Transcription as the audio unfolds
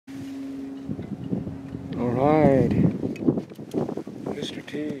Alright, Mr.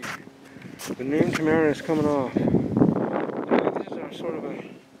 T. The name Tamara is coming off. These are sort of a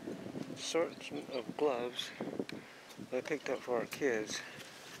sort of gloves that I picked up for our kids.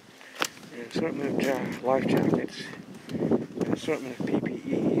 An assortment of life jackets, an assortment of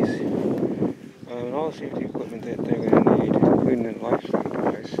PPEs, and all the safety equipment that they're going to need, including the lifestyle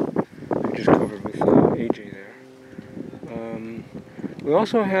device I just covered with AJ there. We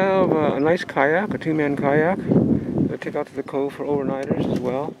also have a nice kayak, a two-man kayak, that I take out to the cove for overnighters as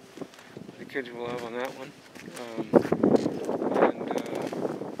well. The kids will love on that one.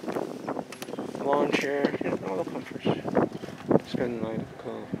 And lawn chair, you know, all the comforts to spend the night at the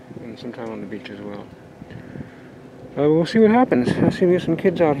cove and sometime on the beach as well. We'll see what happens. I see we have some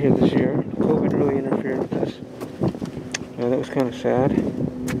kids out here this year. COVID really interfered with this. That was kind of sad.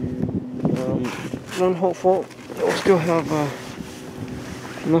 But I'm hopeful that we'll still have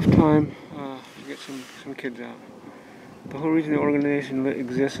enough time to get some kids out. The whole reason the organization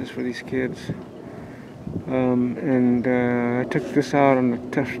exists is for these kids. I took this out on the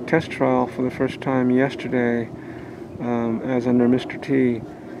test trial for the first time yesterday as under Mr. T.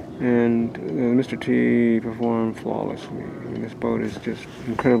 And Mr. T performed flawlessly. I mean, this boat is just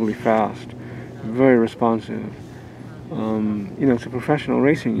incredibly fast, very responsive. You know, it's a professional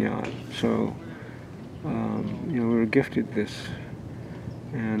racing yacht, so you know, we were gifted this,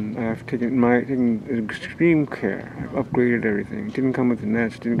 and I've taken extreme care. I've upgraded everything. It didn't come with the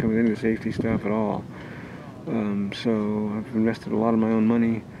nets, didn't come with any of the safety stuff at all. So I've invested a lot of my own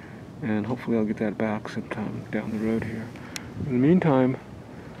money, and hopefully I'll get that back sometime down the road here. In the meantime,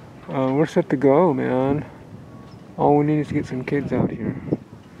 we're set to go, man. All we need is to get some kids out here.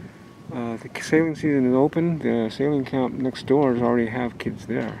 The sailing season is open. The sailing camp next door already have kids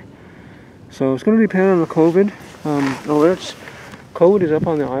there. So it's going to depend on the COVID alerts. COVID is up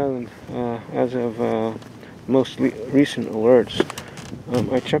on the island as of most recent alerts.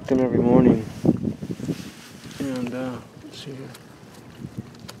 I check them every morning. And let's see here.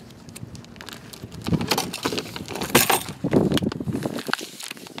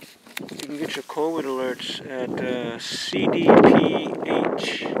 You can get your COVID alerts at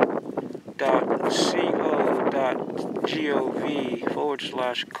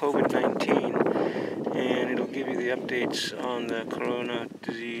cdph.co.gov/COVID-19, and it'll give you the updates on the corona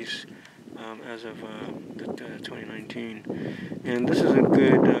disease as of 2019. And this is a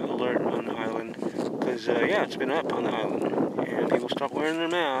good alert on the island because, yeah, it's been up on the island, and people stop wearing their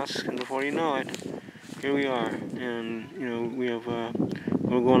masks, and before you know it, here we are, and you know we're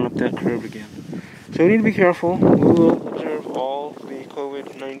going up that curve again. So we need to be careful. We will observe all the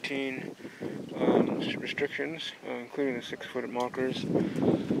COVID-19 restrictions, including the 6-foot markers,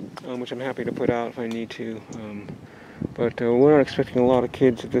 which I'm happy to put out if I need to. But we're not expecting a lot of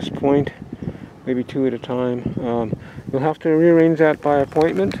kids at this point, maybe 2 at a time. You'll have to rearrange that by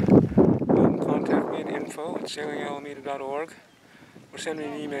appointment. Contact me at info@sailingalameda.org, or send me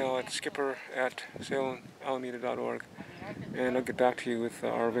an email at skipper@sailingalameda.org, and I'll get back to you with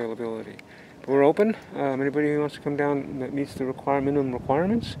our availability. But we're open. Anybody who wants to come down that meets the minimum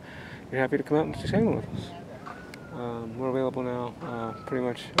requirements, you're happy to come out and sail with us. We're available now pretty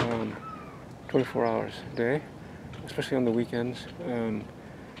much 24 hours a day, especially on the weekends.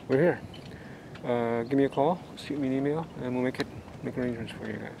 We're here. Give me a call, shoot me an email, and we'll make arrangements for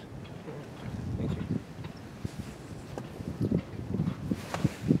you guys.